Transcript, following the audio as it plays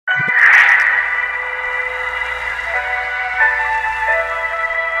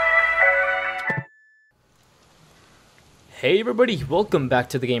Hey everybody, welcome back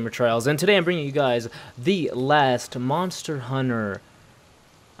to the Gamer Trials, and today I'm bringing you guys the last Monster Hunter,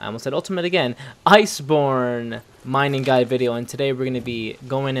 I almost said Ultimate again, Iceborne mining guide video, and today we're going to be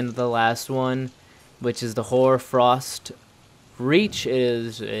going into the last one, which is the Hoarfrost. Reach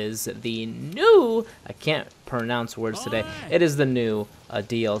is the new, I can't pronounce words today, it is the new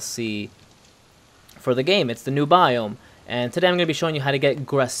DLC for the game. It's the new biome, and today I'm going to be showing you how to get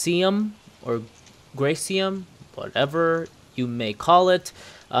Gracium, or Gracium, whatever you may call it.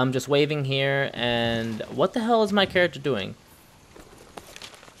 I'm just waving here, and what the hell is my character doing?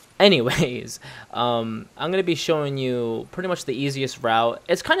 Anyways, I'm going to be showing you pretty much the easiest route.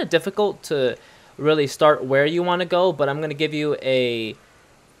 It's kind of difficult to really start where you want to go, but I'm going to give you a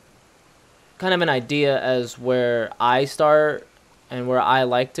kind of an idea as where I start and where I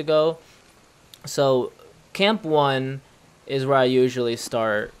like to go. So Camp 1 is where I usually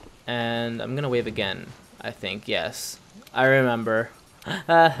start, and I'm going to wave again. I think, yes. I remember.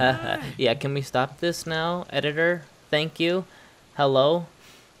 Yeah, can we stop this now, editor? Thank you. Hello?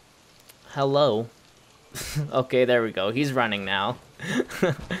 Hello? Okay, there we go. He's running now.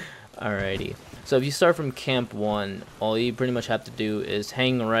 Alrighty. So if you start from Camp 1, all you pretty much have to do is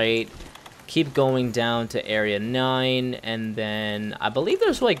hang right, keep going down to Area 9, and then I believe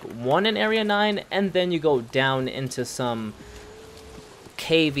there's like one in Area 9, and then you go down into some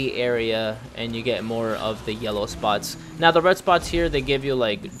cavey area and you get more of the yellow spots. Now the red spots here, they give you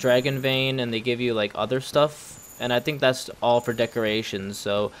like dragon vein and they give you like other stuff, and I think that's all for decoration,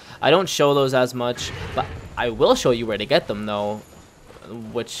 so I don't show those as much, but I will show you where to get them though,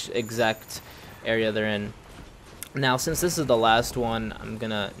 which exact area they're in. Now since this is the last one, I'm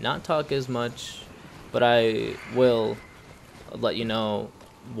gonna not talk as much, but I will let you know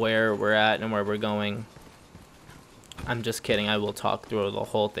where we're at and where we're going. I'm just kidding, I will talk through the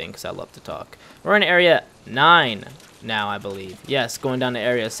whole thing because I love to talk. We're in Area 9 now, I believe. Yes, going down to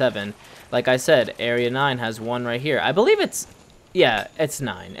Area 7. Like I said, Area 9 has one right here. I believe it's, yeah, it's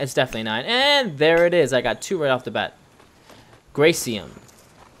 9. It's definitely 9. And there it is. I got two right off the bat. Gracium.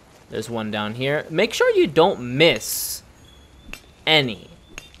 There's one down here. Make sure you don't miss any.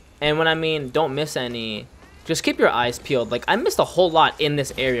 And when I mean don't miss any, just keep your eyes peeled. Like, I missed a whole lot in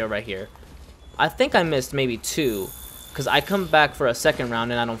this area right here. I think I missed maybe 2. Because I come back for a second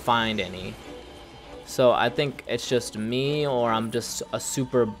round and I don't find any. So I think it's just me, or I'm just a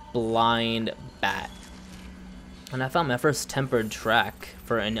super blind bat. And I found my first tempered track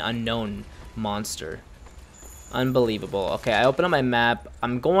for an unknown monster. Unbelievable. Okay, I open up my map.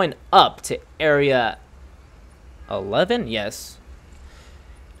 I'm going up to Area 11? Yes.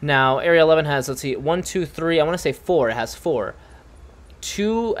 Now, Area 11 has, let's see, 1, 2, 3. I want to say 4. It has 4.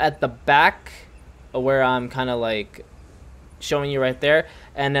 2 at the back, where I'm kind of like showing you right there,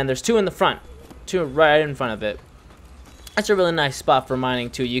 and then there's 2 in the front, 2 right in front of it. That's a really nice spot for mining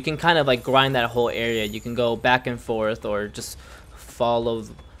too. You can kind of like grind that whole area. You can go back and forth or just follow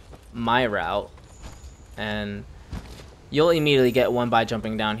my route, and you'll immediately get one by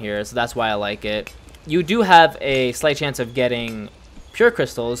jumping down here, so that's why I like it. You do have a slight chance of getting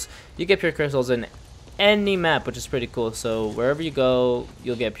Purecrystals. You get Purecrystals in any map, which is pretty cool, so wherever you go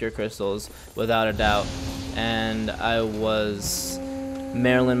you'll get Purecrystals without a doubt. And I was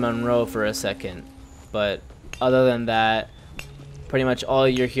Marilyn Monroe for a second, but other than that, pretty much all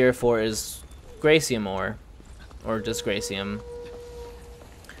you're here for is Gracium ore, or just Gracium.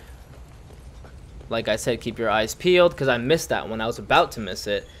 Like I said, keep your eyes peeled because I missed that one. I was about to miss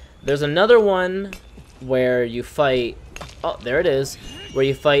it. There's another one where you fight, oh there it is, where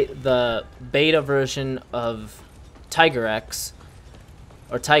you fight the beta version of Tigrex,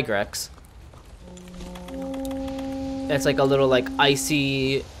 or Tigrex. It's like a little like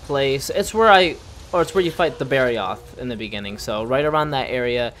icy place. It's where it's where you fight the Barioth in the beginning. So right around that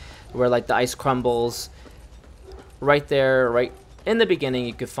area where like the ice crumbles, right there, right in the beginning,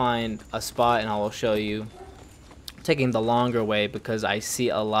 you could find a spot, and I will show you. I'm taking the longer way because I see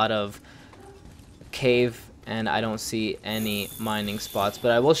a lot of cave and I don't see any mining spots,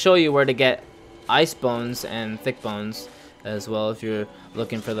 but I will show you where to get ice bones and thick bones as well if you're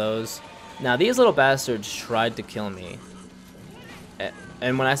looking for those. Now these little bastards tried to kill me,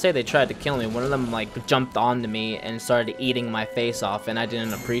 and when I say they tried to kill me, one of them like jumped onto me and started eating my face off, and I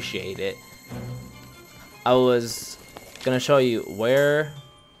didn't appreciate it. I was gonna show you where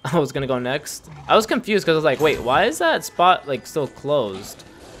I was gonna go next. I was confused because I was like, wait, why is that spot like still closed?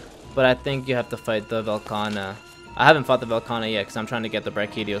 But I think you have to fight the Velkhana. I haven't fought the Velkhana yet because I'm trying to get the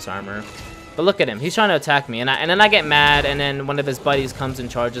Brachydios armor. But look at him. He's trying to attack me. And then I get mad, and then one of his buddies comes and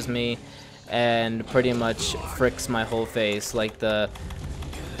charges me and pretty much fricks my whole face like the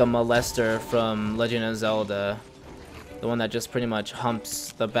molester from Legend of Zelda. The one that just pretty much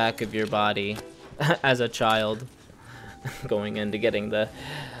humps the back of your body as a child. Going into getting the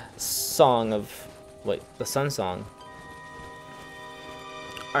song of... Wait, the sun song.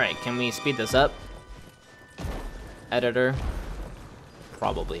 Alright, can we speed this up? Editor?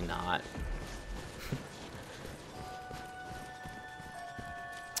 Probably not.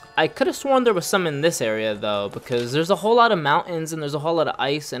 I could have sworn there was some in this area though, because there's a whole lot of mountains and there's a whole lot of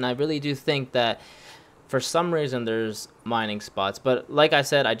ice, and I really do think that for some reason there's mining spots. But like I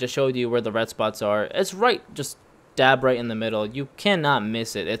said, I just showed you where the red spots are. It's right, just dab right in the middle. You cannot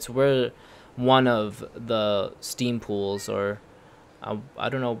miss it. It's where one of the steam pools, or I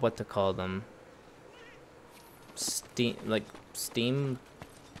don't know what to call them. Steamers,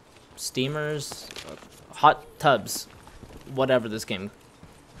 hot tubs, whatever this game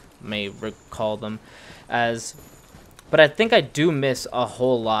may recall them as. But I think I do miss a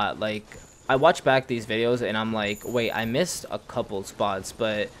whole lot. Like, I watch back these videos and I'm like, wait, I missed a couple spots,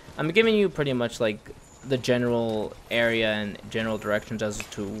 but I'm giving you pretty much like the general area and general directions as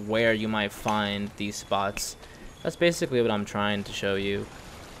to where you might find these spots. That's basically what I'm trying to show you.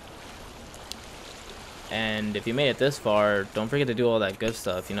 And if you made it this far, don't forget to do all that good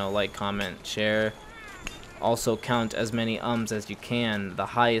stuff, you know, like, comment, share. Also count as many as you can. The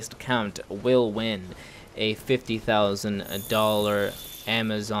highest count will win a $50,000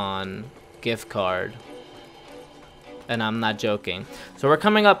 Amazon gift card. And I'm not joking. So we're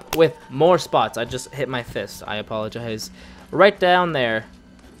coming up with more spots. I just hit my fist. I apologize. Right down there.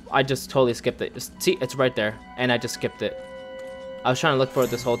 I just totally skipped it. See, it's right there. And I just skipped it. I was trying to look for it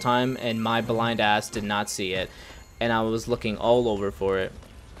this whole time, and my blind ass did not see it. And I was looking all over for it.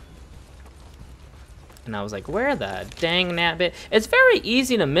 And I was like, where the dang nabbit? It's very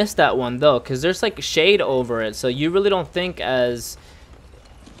easy to miss that one, though, because there's, like, shade over it. So you really don't think as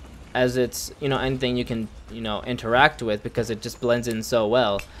it's, you know, anything you can, you know, interact with, because it just blends in so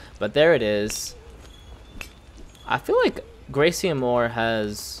well. But there it is. I feel like Gracium ore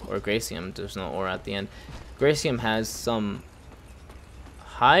has, or Gracium, there's no ore at the end. Gracium has some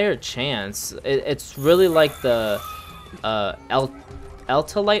higher chance. It's really like the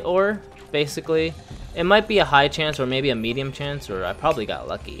Eltalite ore, basically. It might be a high chance or maybe a medium chance, or I probably got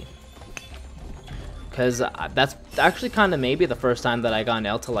lucky. Because that's actually kind of maybe the first time that I got an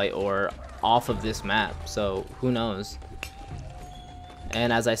Eltalite ore off of this map, so who knows.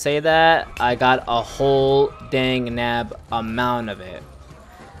 And as I say that, I got a whole dang nab amount of it.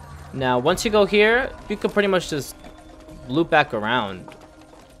 Now, once you go here, you can pretty much just loop back around,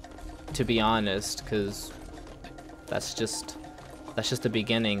 to be honest, because that's just the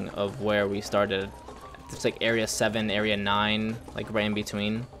beginning of where we started. It's like area 7, area 9, like right in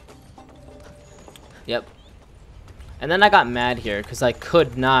between. Yep. And then I got mad here because I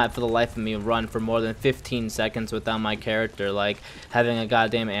could not for the life of me run for more than 15 seconds without my character like having a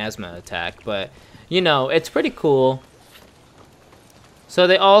goddamn asthma attack. But, you know, it's pretty cool. So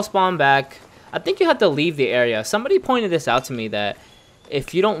they all spawn back. I think you have to leave the area. Somebody pointed this out to me, that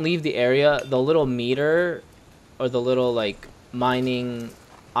if you don't leave the area, the little meter or the little like mining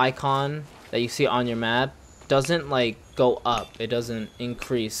icon that you see on your map doesn't like go up. It doesn't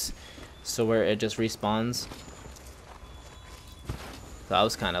increase, so where it just respawns. So I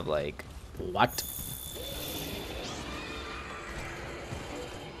was kind of like, what?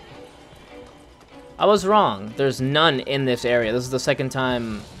 I was wrong. There's none in this area. This is the second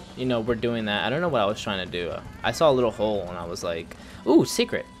time, you know, we're doing that. I don't know what I was trying to do. I saw a little hole and I was like, ooh,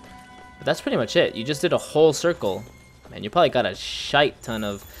 secret. But that's pretty much it. You just did a whole circle. Man, you probably got a shite ton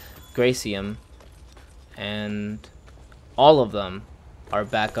of Gracium. And all of them are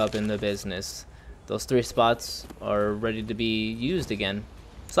back up in the business. Those 3 spots are ready to be used again.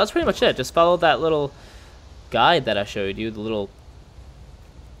 So that's pretty much it. Just follow that little guide that I showed you. The little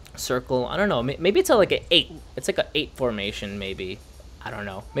circle. I don't know. Maybe it's like an 8. It's like an 8 formation, maybe. I don't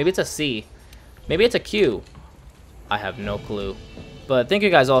know. Maybe it's a C. Maybe it's a Q. I have no clue. But thank you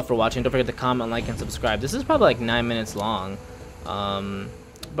guys all for watching. Don't forget to comment, like, and subscribe. This is probably like 9 minutes long.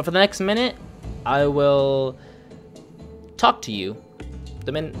 But for the next minute, I will talk to you.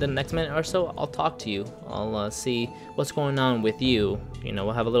 The next minute or so, I'll talk to you. I'll see what's going on with you. You know,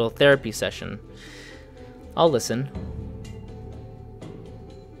 we'll have a little therapy session. I'll listen.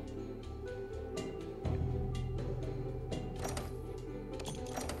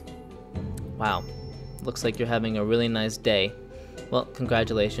 Wow. Looks like you're having a really nice day. Well,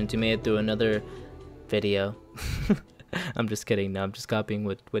 congratulations. You made it through another video. I'm just kidding. No, I'm just copying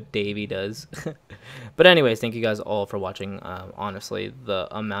what Davey does. But anyways, thank you guys all for watching. Honestly, the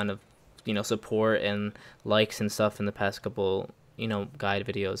amount of, you know, support and likes and stuff in the past couple, you know, guide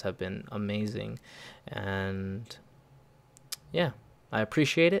videos have been amazing. And yeah, I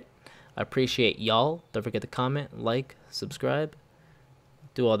appreciate it. I appreciate y'all. Don't forget to comment, like, subscribe,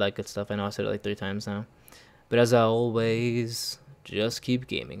 do all that good stuff. I know I said it like 3 times now. But as always, just keep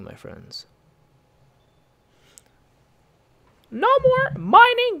gaming, my friends. No more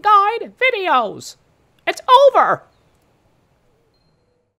mining guide videos. It's over.